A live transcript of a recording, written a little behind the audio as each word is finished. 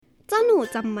เจ้าหนู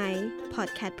จำไหมพอด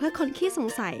แคสต์เพื่อคนขี้สง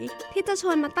สัยที่จะช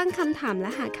วนมาตั้งคำถามและ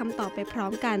หาคำตอบไปพร้อ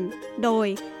มกันโดย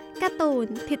การ์ตูน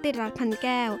ทิติรัตน์พันแ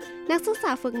ก้วนักศึกษ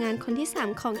าฝึกงานคนที่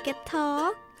3ของ Get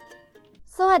Talk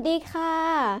สวัสดีค่ะ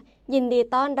ยินดี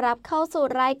ต้อนรับเข้าสู่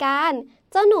รายการ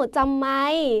เจ้าหนูจำไหม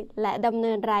และดำเ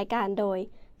นินรายการโดย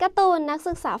การ์ตูนนัก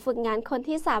ศึกษาฝึกงานคน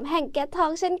ที่3แห่ง Get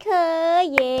Talk เช่นเคย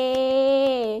เย้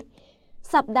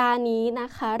สัปดาห์นี้นะ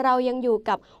คะเรายังอยู่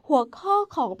กับหัวข้อ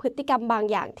ของพฤติกรรมบาง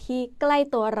อย่างที่ใกล้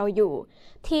ตัวเราอยู่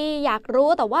ที่อยากรู้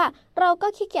แต่ว่าเราก็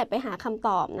ขี้เกียจไปหาคำต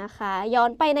อบนะคะย้อน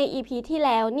ไปใน EP ที่แ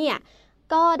ล้วเนี่ย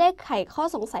ก็ได้ไขข้อ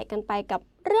สงสัยกันไปกับ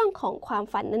เรื่องของความ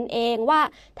ฝันนั่นเองว่า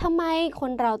ทำไมค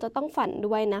นเราจะต้องฝัน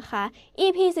ด้วยนะคะ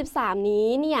EP 13 นี้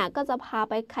เนี่ยก็จะพา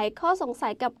ไปไขข้อสงสั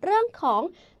ยกับเรื่องของ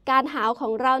การหาวขอ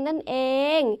งเรานั่นเอ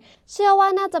งเชื่อว่า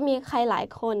น่าจะมีใครหลาย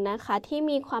คนนะคะที่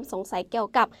มีความสงสัยเกี่ยว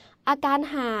กับอาการ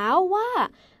หาวว่า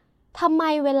ทำไม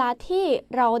เวลาที่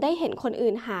เราได้เห็นคน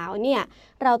อื่นหาวเนี่ย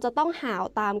เราจะต้องหาว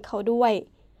ตามเขาด้วย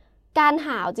การห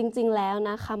าวจริงๆแล้ว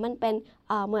นะคะมันเป็น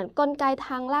เหมือนกลไกท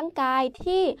างร่างกาย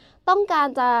ที่ต้องการ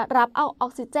จะรับเอาออ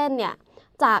กซิเจนเนี่ย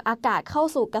จากอากาศเข้า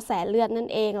สู่กระแสเลือดนั่น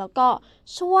เองแล้วก็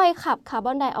ช่วยขับคาร์บ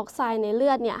อนไดออกไซด์ในเลื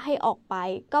อดเนี่ยให้ออกไป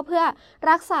ก็เพื่อ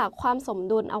รักษาความสม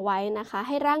ดุลเอาไว้นะคะใ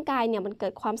ห้ร่างกายเนี่ยมันเกิ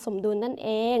ดความสมดุลนั่นเอ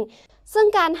งซึ่ง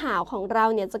การหาวของเรา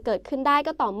เนี่ยจะเกิดขึ้นได้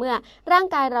ก็ต่อเมื่อร่าง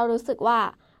กายเรารู้สึกว่า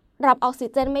รับออกซิ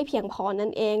เจนไม่เพียงพอนั่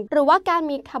นเองหรือว่าการ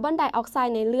มีคาร์บอนไดออกไซ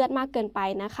ด์ในเลือดมากเกินไป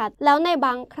นะคะแล้วในบ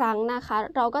างครั้งนะคะ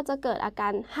เราก็จะเกิดอากา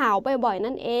รหาวบ่อยๆ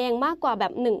นั่นเองมากกว่าแบ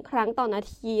บ1ครั้งต่อนา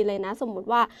ทีเลยนะสมมุติ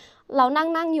ว่าเรา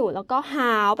นั่งอยู่แล้วก็ห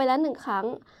าวไปแล้ว1ครั้ง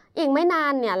อีกไม่นา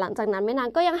นเนี่ยหลังจากนั้นไม่นาน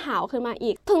ก็ยังหาวขึ้นมา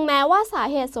อีกถึงแม้ว่าสา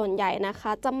เหตุส่วนใหญ่นะค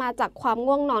ะจะมาจากความ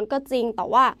ง่วงนอนก็จริง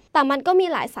แต่มันก็มี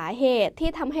หลายสาเหตุที่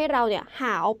ทำให้เราเนี่ยห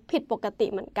าวผิดปกติ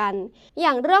เหมือนกันอ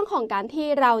ย่างเรื่องของการที่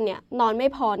เราเนี่ยนอนไม่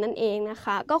พอนั่นเองนะค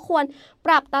ะก็ควรป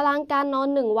รับตารางการนอน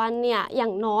1วันเนี่ยอย่า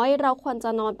งน้อยเราควรจ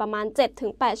ะนอนประมาณ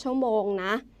 7-8 ชั่วโมงน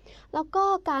ะแล้วก็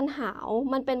การหาว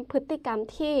มันเป็นพฤติกรรม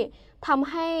ที่ทำ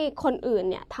ให้คนอื่น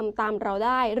เนี่ยทำตามเราไ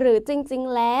ด้หรือจริง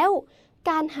ๆแล้ว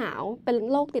การหาวเป็น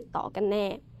โรคติดต่อกันแน่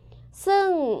ซึ่ง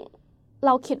เร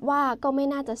าคิดว่าก็ไม่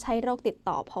น่าจะใช่โรคติด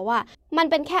ต่อเพราะว่ามัน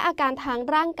เป็นแค่อาการทาง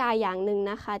ร่างกายอย่างหนึ่ง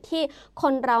นะคะที่ค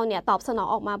นเราเนี่ยตอบสนอง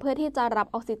ออกมาเพื่อที่จะรับ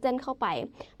ออกซิเจนเข้าไป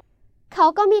เขา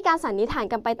ก็มีการสันนิษฐาน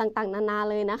กันไปต่างๆนานา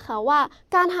เลยนะคะว่า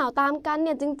การหาวตามกันเ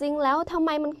นี่ยจริงๆแล้วทำไม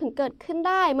มันถึงเกิดขึ้นไ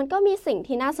ด้มันก็มีสิ่ง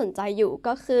ที่น่าสนใจอยู่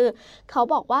ก็คือเขา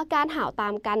บอกว่าการหาวตา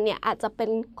มกันเนี่ยอาจจะเป็น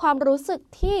ความรู้สึก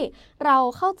ที่เรา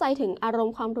เข้าใจถึงอารม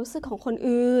ณ์ความรู้สึกของคน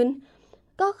อื่น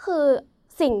ก็คือ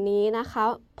สิ่งนี้นะคะ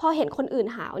พอเห็นคนอื่น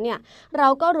หาวเนี่ยเรา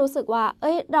ก็รู้สึกว่า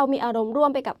เรามีอารมณ์ร่ว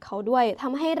มไปกับเขาด้วยท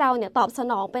ำให้เราเนี่ยตอบส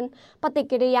นองเป็นปฏิ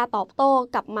กิริยาตอบโต้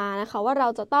กลับมานะคะว่าเรา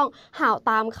จะต้องหาว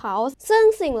ตามเขาซึ่ง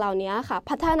สิ่งเหล่านี้ค่ะ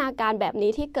พัฒนาการแบบ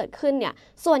นี้ที่เกิดขึ้นเนี่ย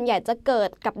ส่วนใหญ่จะเกิด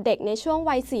กับเด็กในช่วง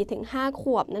วัย 4-5 ข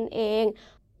วบนั่นเอง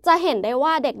จะเห็นได้ว่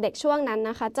าเด็กๆช่วงนั้น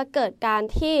นะคะจะเกิดการ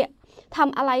ที่ท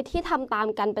ำอะไรที่ทำตาม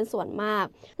กันเป็นส่วนมาก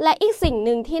และอีกสิ่งห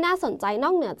นึ่งที่น่าสนใจน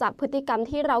อกเหนือจากพฤติกรรม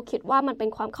ที่เราคิดว่ามันเป็น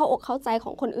ความเข้าอกเข้าใจข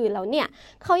องคนอื่นแล้วเนี่ย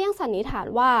เขายังสันนิษฐาน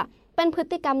ว่าเป็นพฤ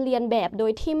ติกรรมเลียนแบบโด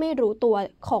ยที่ไม่รู้ตัว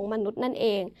ของมนุษย์นั่นเอ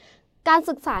งการ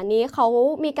ศึกษานี้เขา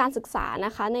มีการศึกษาน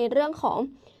ะคะในเรื่องของ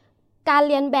การ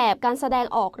เลียนแบบการแสดง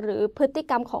ออกหรือพฤติ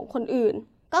กรรมของคนอื่น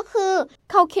ก็คือ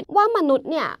เขาคิดว่ามนุษย์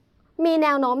เนี่ยมีแน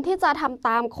วโน้มที่จะทำต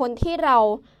ามคนที่เรา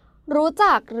รู้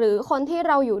จักหรือคนที่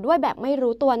เราอยู่ด้วยแบบไม่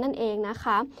รู้ตัวนั่นเองนะค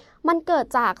ะมันเกิด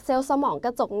จากเซลล์สมองกร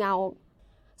ะจกเงา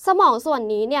สมองส่วน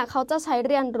นี้เนี่ยเขาจะใช้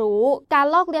เรียนรู้การ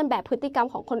ลอกเลียนแบบพฤติกรรม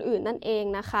ของคนอื่นนั่นเอง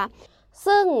นะคะ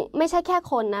ซึ่งไม่ใช่แค่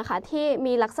คนนะคะที่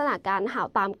มีลักษณะการหาว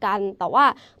ตามกันแต่ว่า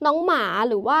น้องหมา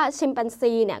หรือว่าชิมแปน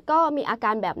ซีเนี่ยก็มีอาก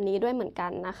ารแบบนี้ด้วยเหมือนกั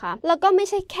นนะคะแล้วก็ไม่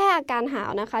ใช่แค่อาการหาว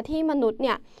นะคะที่มนุษย์เ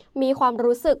นี่ยมีความ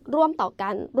รู้สึกร่วมต่อกั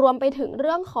นรวมไปถึงเ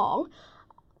รื่องของ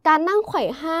การนั่งไขว่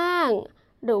ห้าง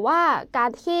หรือว่าการ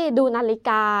ที่ดูนาฬิก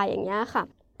าอย่างเงี้ยค่ะ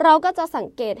เราก็จะสัง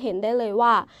เกตเห็นได้เลยว่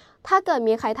าถ้าเกิด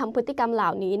มีใครทำพฤติกรรมเหล่า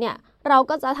นี้เนี่ยเรา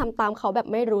ก็จะทำตามเขาแบบ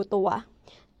ไม่รู้ตัว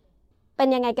เป็น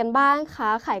ยังไงกันบ้างคะ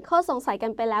ไขข้อสงสัยกั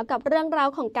นไปแล้วกับเรื่องราว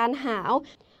ของการหาว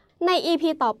ใน EP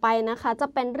ต่อไปนะคะจะ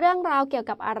เป็นเรื่องราวเกี่ยว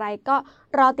กับอะไรก็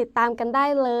รอติดตามกันได้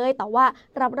เลยแต่ว่า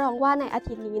รับรองว่าในอา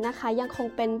ทิตย์นี้นะคะยังคง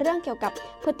เป็นเรื่องเกี่ยวกับ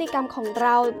พฤติกรรมของเร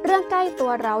าเรื่องใกล้ตั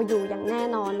วเราอยู่อย่างแน่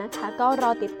นอนนะคะก็รอ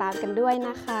ติดตามกันด้วยน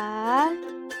ะคะ